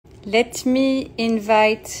Let me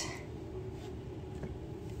invite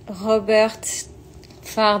Robert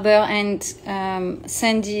Farber and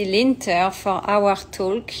Sandy Linter for our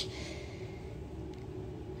talk.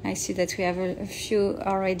 I see that we have a few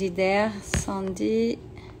already there. Sandy,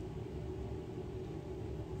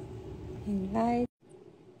 invite.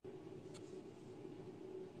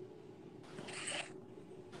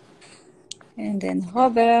 And then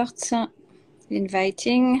Robert,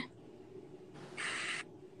 inviting.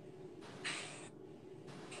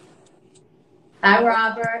 Hi,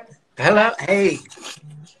 Robert. Hello. Hey.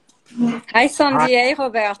 Hi, Sandy. Hi,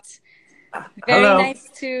 Robert. Very Hello. nice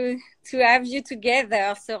to have you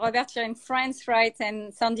together. So, Robert, you're in France, right?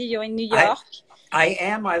 And Sandy, you're in New York. I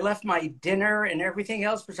am. I left my dinner and everything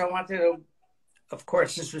else because I wanted to, of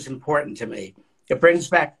course, this was important to me. It brings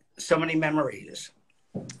back so many memories.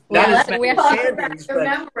 Well, Not as many let's talk Sandys, about your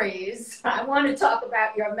memories. I want to talk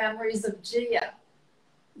about your memories of Gia.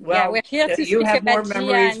 Well, yeah, we're here to you speak have more about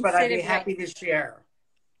memories, Gia but and I'd be celebrate. happy to share.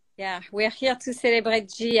 Yeah, we're here to celebrate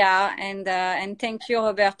Gia, and thank you,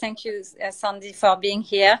 Robert. Thank you, Sandy, for being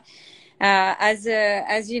here. As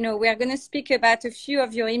you know, we are going to speak about a few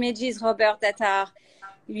of your images, Robert, that are,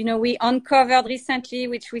 you know, we uncovered recently,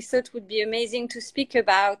 which we thought would be amazing to speak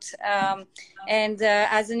about. And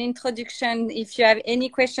as an introduction, if you have any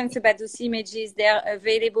questions about those images, they're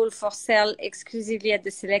available for sale exclusively at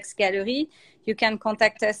the Selects Gallery. You can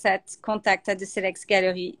contact us at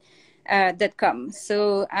contact@theselectsgallery.com.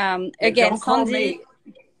 So again, Don't call Sandy,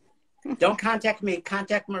 me. Don't contact me.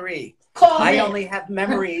 Contact Marie. Call I me. only have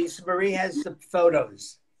memories. Marie has the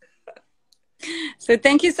photos. So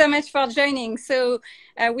thank you so much for joining. So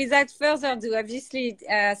without further ado, obviously,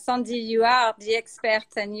 Sandy, you are the expert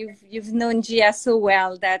and you've known Gia so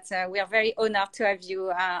well that we are very honored to have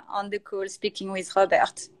you on the call speaking with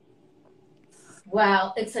Robert.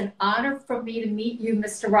 Well, it's an honor for me to meet you,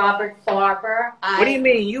 Mr. Robert Farber. What do you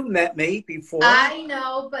mean? You met me before. I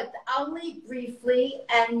know, but only briefly.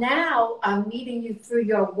 And now I'm meeting you through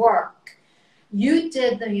your work. You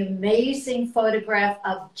did the amazing photograph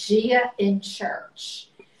of Gia in church.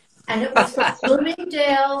 And it was for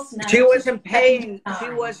Bloomingdale's. She wasn't paying. She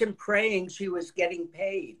wasn't praying. She was getting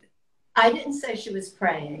paid. I didn't say she was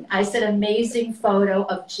praying. I said amazing photo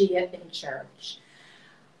of Gia in church.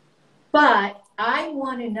 But I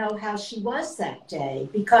want to know how she was that day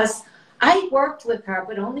because I worked with her,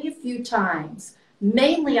 but only a few times.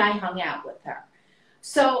 Mainly I hung out with her.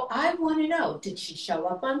 So I want to know, did she show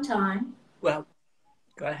up on time? Well,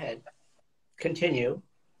 go ahead. Continue.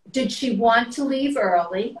 Did she want to leave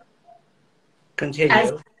early?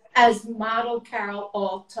 Continue. As model Carol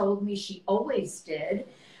Alt told me she always did,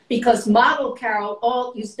 because model Carol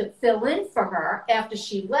Alt used to fill in for her after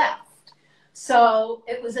she left. So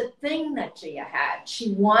it was a thing that Gia had.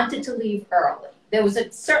 She wanted to leave early. There was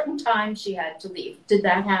a certain time she had to leave. Did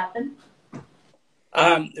that happen?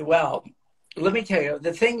 Well, let me tell you,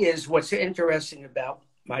 the thing is, what's interesting about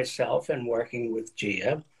myself and working with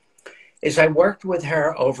Gia is I worked with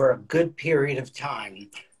her over a good period of time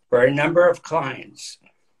for a number of clients.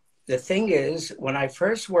 The thing is, when I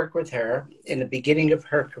first worked with her in the beginning of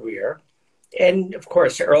her career, and of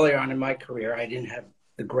course, earlier on in my career, I didn't have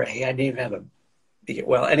the gray. I didn't even have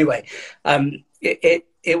well, anyway,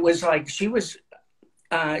 it was like she was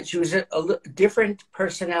a different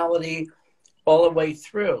personality all the way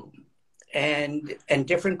through and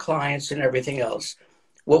different clients and everything else.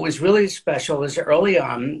 What was really special is early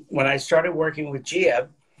on when I started working with Gia,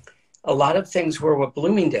 a lot of things were with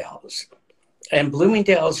Bloomingdale's. And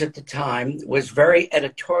Bloomingdale's at the time was very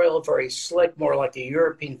editorial, very slick, more like a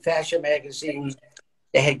European fashion magazine.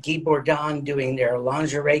 They had Guy Bourdon doing their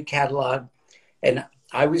lingerie catalog, and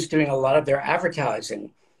I was doing a lot of their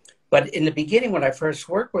advertising. But in the beginning, when I first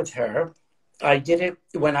worked with her, I did it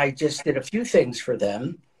when I just did a few things for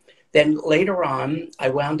them. Then later on, I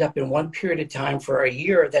wound up in one period of time for a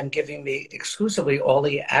year, them giving me exclusively all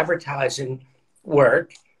the advertising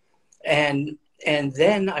work. And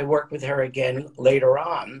then I worked with her again later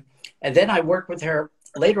on. And then I worked with her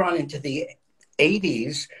later on into the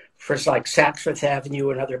 80s for like Saks Fifth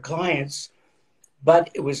Avenue and other clients. But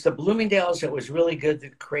it was the Bloomingdale's that was really good,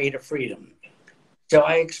 the creative freedom. So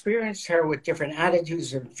I experienced her with different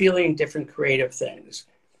attitudes and feeling different creative things.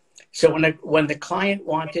 So when the client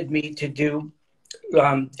wanted me to do,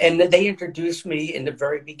 and they introduced me in the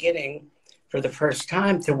very beginning for the first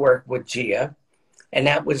time to work with Gia, and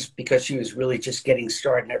that was because she was really just getting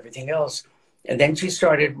started and everything else. And then she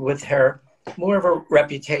started with her more of a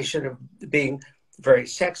reputation of being very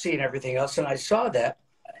sexy and everything else, and I saw that.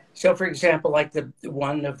 So, for example, like the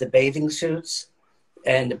one of the bathing suits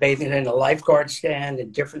and the bathing in the lifeguard stand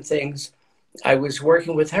and different things, I was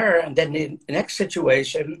working with her. And then the next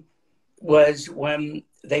situation was when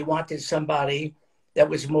they wanted somebody that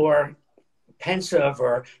was more pensive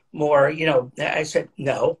or more, you know, I said,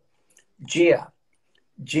 no, Gia,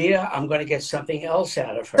 I'm going to get something else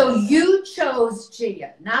out of her. So you chose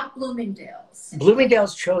Gia, not Bloomingdale's.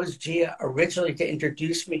 Bloomingdale's chose Gia originally to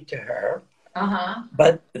introduce me to her. Uh-huh.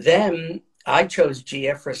 But then I chose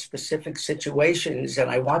Gia for specific situations,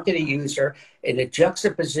 and I wanted to use her in a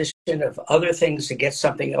juxtaposition of other things to get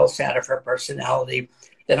something else out of her personality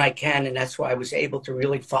than I can. And that's why I was able to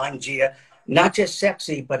really find Gia, not just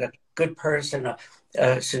sexy, but a good person,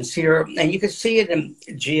 a sincere. And you could see it in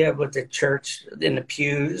Gia with the church in the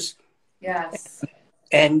pews. Yes.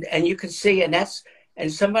 And you could see,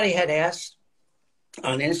 and somebody had asked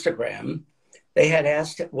on Instagram, they had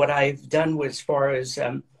asked what I've done as far as,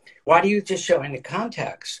 why do you just show any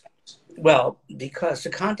contacts? Well, because the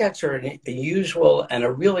contacts are unusual and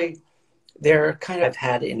are really, they're kind of I've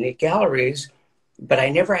had in the galleries, but I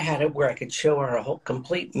never had it where I could show her a whole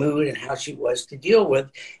complete mood and how she was to deal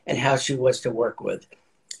with and how she was to work with.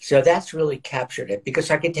 So that's really captured it,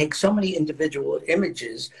 because I could take so many individual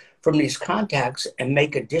images from these contacts and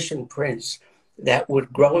make edition prints that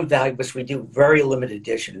would grow in value, because we do very limited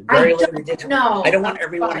edition. Very limited edition. No, I don't want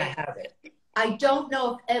everyone to have it. I don't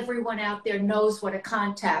know if everyone out there knows what a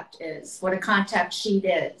contact is, what a contact sheet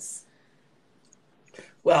is.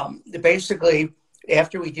 Well, basically,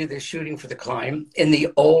 after we do the shooting for the client, in the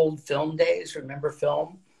old film days, remember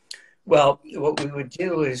film? Well, what we would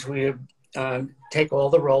do is we would take all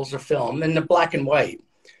the rolls of film in the black and white.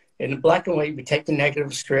 In the black and white, we take the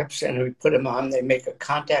negative strips and we put them on. They make a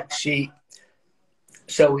contact sheet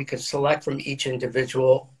so we could select from each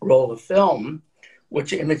individual roll of film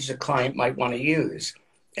which image the client might want to use.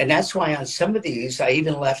 And that's why on some of these, I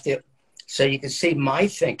even left it so you can see my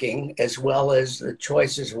thinking as well as the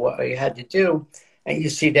choices, what I had to do, and you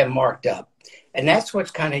see them marked up. And that's what's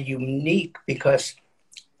kind of unique, because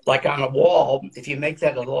like on a wall, if you make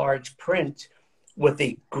that a large print with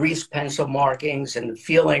the grease pencil markings and the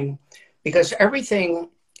feeling, because everything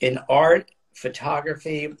in art,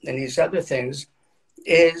 photography, and these other things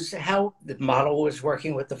is how the model was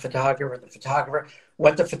working with the photographer,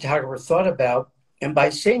 what the photographer thought about. And by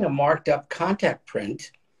seeing a marked up contact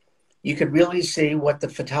print, you could really see what the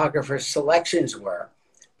photographer's selections were,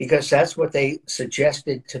 because that's what they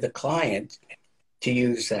suggested to the client to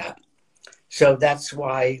use that. So that's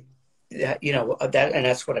why, you know, that, and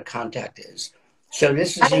that's what a contact is. So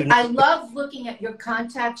this is I love looking at your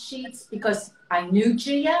contact sheets because I knew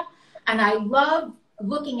Gia, and I love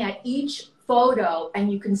looking at each photo,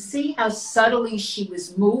 and you can see how subtly she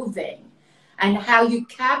was moving and how you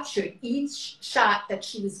captured each shot that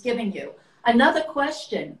she was giving you. Another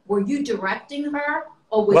question, were you directing her,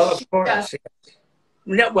 or was she just...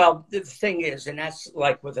 No, well, the thing is, and that's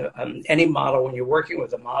like with any model, when you're working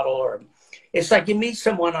with a model, or it's like you meet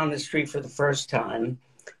someone on the street for the first time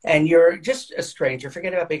and you're just a stranger,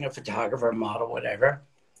 forget about being a photographer, model, whatever,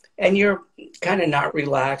 and you're kind of not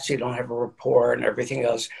relaxed, you don't have a rapport and everything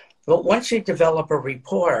else. But once you develop a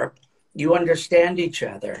rapport, you understand each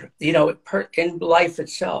other. You know, in life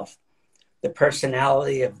itself, the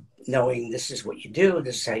personality of knowing this is what you do,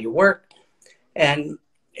 this is how you work, and,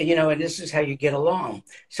 you know, and this is how you get along.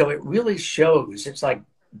 So it really shows. It's like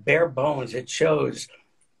bare bones. It shows,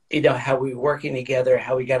 you know, how we were working together,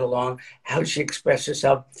 how we got along, how she expressed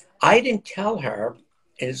herself. I didn't tell her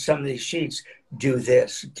in some of these sheets, do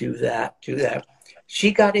this, do that, do that.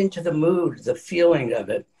 She got into the mood, the feeling of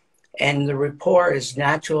it. And the rapport is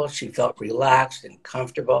natural. She felt relaxed and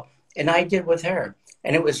comfortable. And I did with her.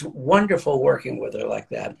 And it was wonderful working with her like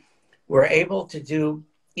that. We're able to do,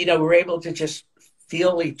 you know, we're able to just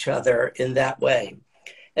feel each other in that way.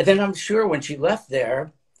 And then I'm sure when she left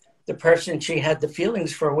there, the person she had the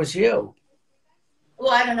feelings for was you.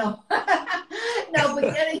 Well, I don't know. No,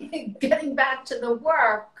 but getting back to the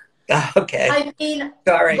work. Okay. I mean,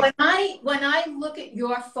 sorry. When I look at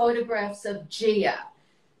your photographs of Gia,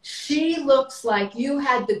 she looks like you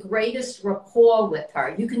had the greatest rapport with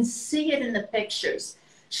her. You can see it in the pictures.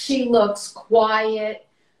 She looks quiet.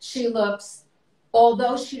 She looks,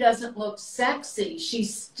 although she doesn't look sexy, she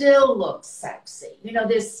still looks sexy. You know,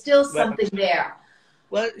 there's still something there.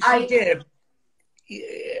 Well, she did.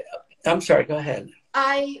 I'm sorry, go ahead.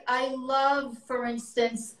 I love, for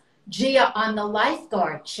instance, Gia on the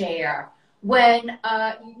lifeguard chair, when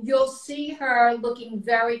you'll see her looking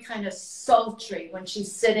very kind of sultry when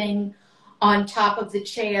she's sitting on top of the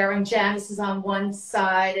chair, and Janice is on one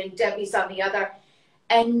side and Debbie's on the other.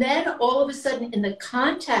 And then all of a sudden in the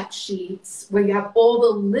contact sheets, where you have all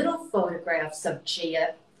the little photographs of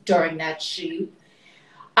Gia during that shoot,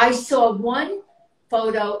 I saw one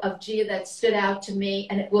photo of Gia that stood out to me,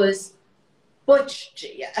 and it was Butch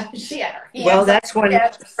Gia. She had her hands Well, up that's when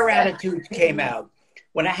her her attitude came out.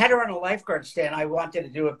 When I had her on a lifeguard stand, I wanted to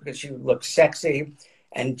do it because she looked sexy.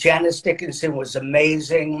 And Janice Dickinson was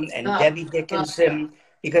amazing, and Debbie Dickinson,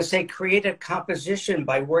 because they created composition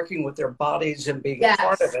by working with their bodies and being a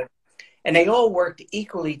part of it. And they all worked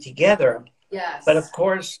equally together. Yes. But of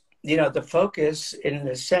course, you know, the focus in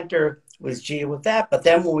the center was Gia with that. But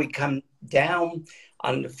then when we come down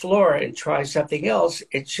on the floor and try something else,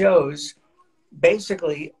 it shows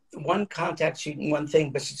basically one contact shooting, one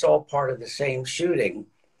thing, but it's all part of the same shooting,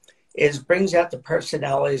 is brings out the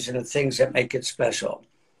personalities and the things that make it special.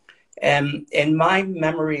 And in my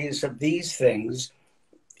memories of these things,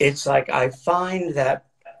 it's like I find that,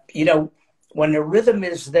 you know, when the rhythm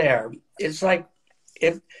is there, it's like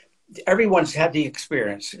if everyone's had the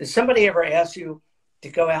experience. Has somebody ever asked you to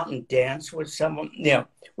go out and dance with someone? You know,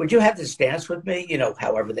 would you have this dance with me? You know,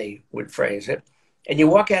 however they would phrase it. And you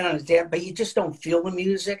walk out on a dance, but you just don't feel the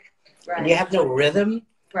music. Right. And you have no rhythm.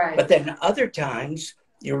 Right. But then other times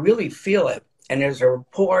you really feel it, and there's a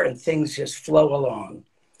rapport and things just flow along.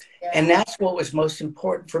 Yeah. And that's what was most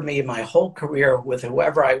important for me in my whole career with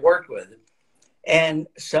whoever I worked with. And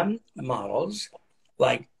some models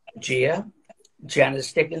like Gia,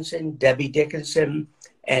 Janice Dickinson, Debbie Dickinson,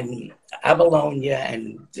 and Abelonia,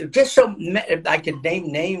 and just so I could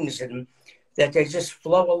name names, and that they just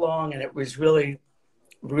flow along, and it was really,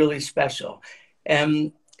 really special.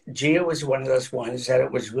 And Gia was one of those ones that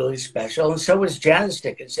it was really special, and so was Janice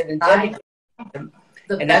Dickinson and Debbie Dickinson.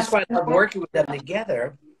 And that's why I love working with them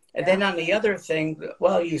together. And then on the other thing,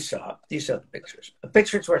 well, you saw the pictures. A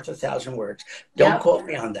picture's worth 1,000 words. Don't quote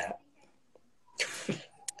me on that.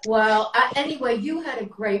 Well, anyway, you had a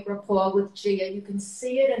great rapport with Gia. You can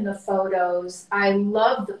see it in the photos. I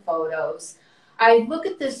love the photos. I look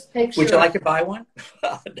at this picture. Would you like to buy one?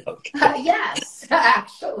 No, yes,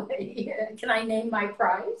 actually. Can I name my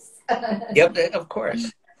price? Yep, of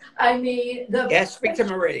course. I mean, speak to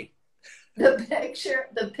Marie. The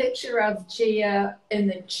picture of Gia in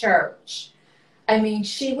the church. I mean,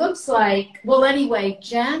 she looks like, well, anyway,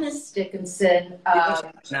 Janice Dickinson.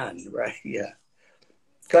 None, right? Yeah.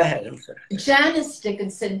 Go ahead. I'm sorry. Janice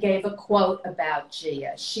Dickinson gave a quote about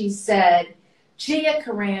Gia. She said, "Gia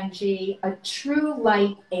Carangi, a true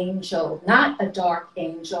light angel, not a dark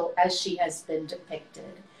angel as she has been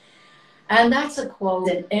depicted." And that's a quote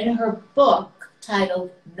in her book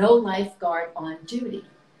titled "No Lifeguard on Duty."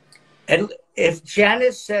 And if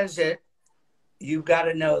Janice says it, you've got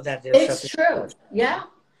to know that there's it's true. Yeah.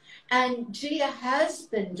 And Gia has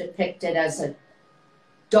been depicted as a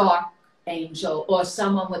dark angel or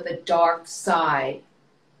someone with a dark side.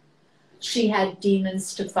 She had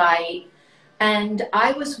demons to fight. And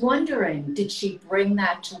I was wondering, did she bring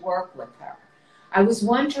that to work with her? I was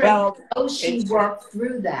wondering how she worked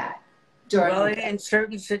through that. In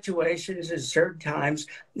certain situations, at certain times,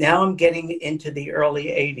 now I'm getting into the early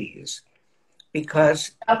 80s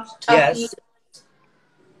because,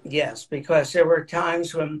 yes, because there were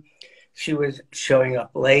times when she was showing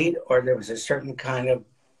up late, or there was a certain kind of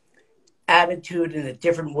attitude in a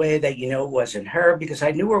different way that, you know, wasn't her, because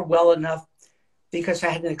I knew her well enough, because I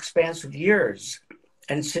had an expanse of years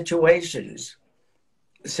and situations.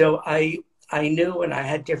 So I knew, and I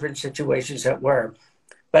had different situations that were.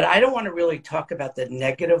 But I don't want to really talk about the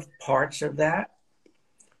negative parts of that,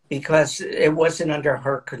 because it wasn't under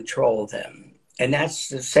her control then. And that's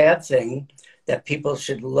the sad thing, that people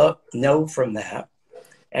should know from that.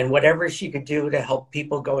 And whatever she could do to help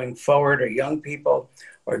people going forward, or young people,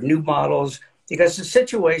 or new models, because the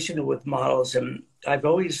situation with models, and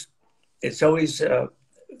it's always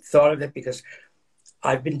thought of it, because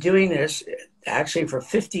I've been doing this actually for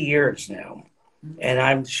 50 years now. And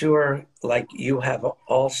I'm sure, like you have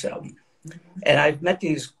also. And I've met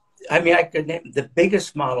these, I mean, I could name the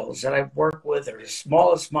biggest models that I've worked with, or the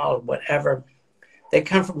smallest model, whatever. They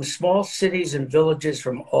come from small cities and villages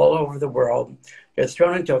from all over the world. They're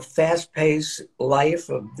thrown into a fast-paced life,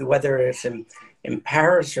 of whether it's in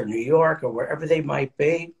Paris or New York or wherever they might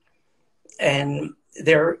be. And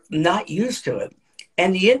they're not used to it.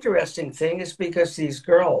 And the interesting thing is, because these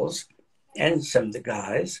girls, and some of the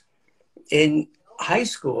guys, in high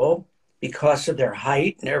school, because of their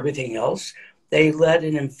height and everything else, they led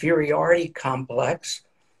an inferiority complex,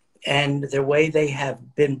 and the way they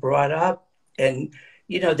have been brought up, and,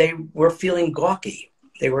 you know, they were feeling gawky.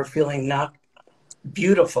 They were feeling not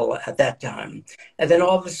beautiful at that time. And then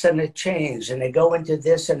all of a sudden it changed, and they go into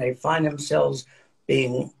this, and they find themselves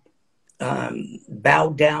being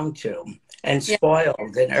bowed down to and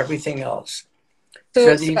spoiled and everything else.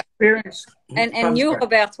 So the experience, and you,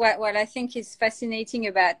 Robert, what I think is fascinating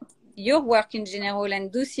about your work in general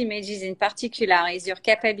and those images in particular is your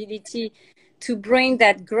capability to bring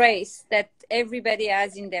that grace that everybody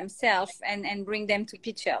has in themselves and bring them to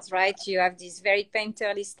pictures, right? You have this very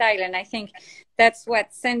painterly style. And I think that's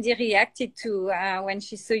what Sandy reacted to when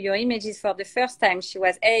she saw your images for the first time. She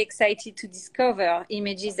was excited to discover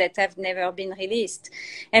images that have never been released,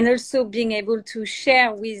 and also being able to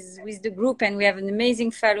share with the group. And we have an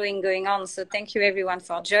amazing following going on. So thank you everyone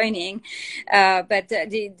for joining. But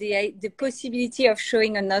the possibility of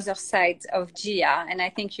showing another side of Gia, and I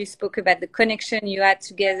think you spoke about the connection you had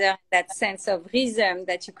together, that sense of rhythm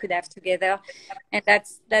that you could have together, and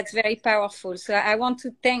that's very powerful. So I want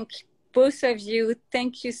to thank both of you.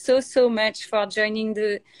 Thank you so much for joining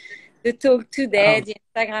the talk today, the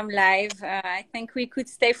Instagram live. I think we could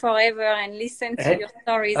stay forever and listen to your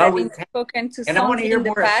stories. I've been spoken to and I want to hear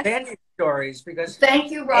more past. Sandy stories because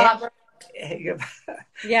thank you, Robert.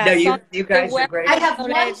 Yeah, no, you guys are great. I have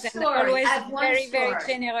one story. Always very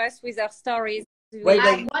generous with our stories. Wait, I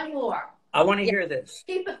have one more. I want to hear this.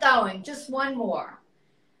 Keep it going. Just one more.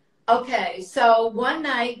 Okay, so one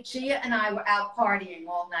night, Gia and I were out partying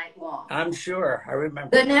all night long. I'm sure. I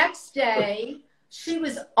remember. The next day, she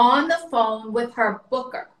was on the phone with her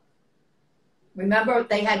booker. Remember,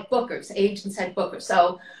 they had bookers. Agents had bookers.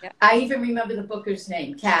 So yeah. I even remember the booker's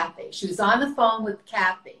name, Kathy. She was on the phone with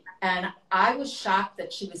Kathy. And I was shocked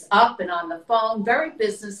that she was up and on the phone, very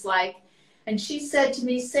businesslike. And she said to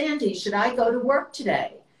me, Sandy, should I go to work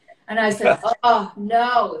today? And I said, oh,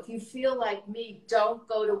 no, if you feel like me, don't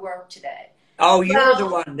go to work today. Oh, you're the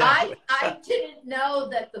one. No. I didn't know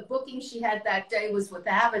that the booking she had that day was with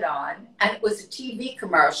Abaddon, and it was a TV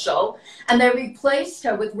commercial, and they replaced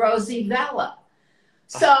her with Rosie Vella.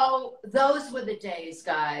 So those were the days,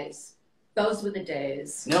 guys. Those were the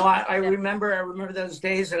days. No, I remember those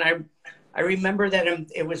days, and I remember that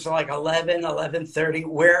it was like 11:30.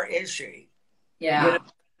 Where is she? Yeah. You know,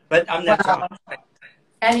 but I'm not talking.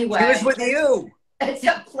 Anyway. She was with you. It's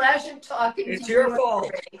a pleasure talking to you. It's your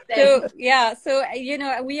fault. So, yeah, so, you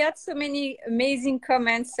know, we had so many amazing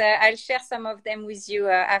comments. I'll share some of them with you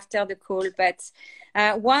after the call. But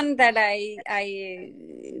one that I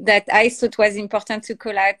thought was important to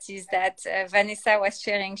call out is that Vanessa was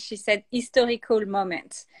sharing. She said, historical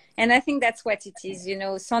moment. And I think that's what it is. You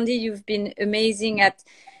know, Sandy, you've been amazing at,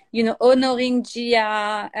 you know, honoring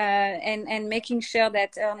Gia and making sure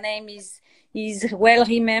that her name is well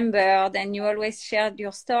remembered, and you always shared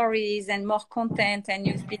your stories and more content, and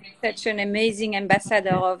you've been such an amazing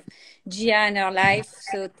ambassador of Gia and her life.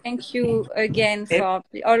 So thank you again for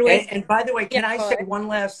always. And by the way, can I say one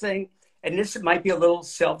last thing? And this might be a little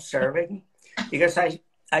self-serving, because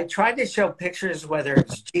I tried to show pictures, whether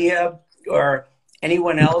it's Gia or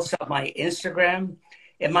anyone else, on my Instagram.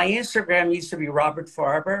 And my Instagram used to be Robert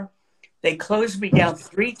Farber. They closed me down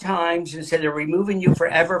 3 times and said they're removing you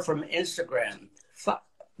forever from Instagram. Fuck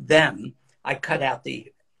them. I cut out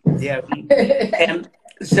and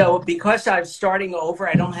so because I'm starting over,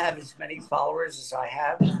 I don't have as many followers as I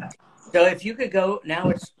have. So if you could go,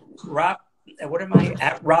 now it's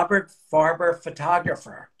at Robert Farber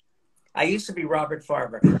Photographer. I used to be Robert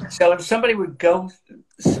Farber. So if somebody would go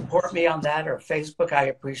support me on that, or Facebook, I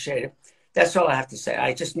appreciate it. That's all I have to say.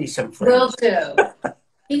 I just need some friends. Will do.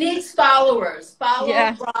 He needs followers. Follow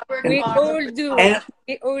Robert. We all do.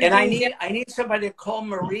 And I need somebody to call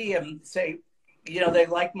Marie and say, you know, they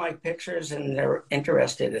like my pictures and they're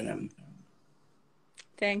interested in them.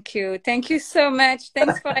 Thank you. Thank you so much.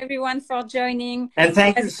 Thanks for everyone for joining. And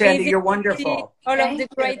thank you, Sandy. You're wonderful. All of the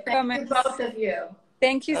great comments. Thank you, both of you.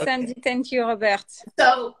 Thank you, Sandy. Thank you, Robert.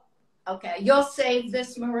 So, okay, you'll save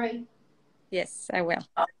this, Marie? Yes, I will.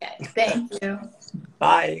 Okay, thank you.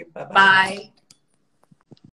 Bye. Bye.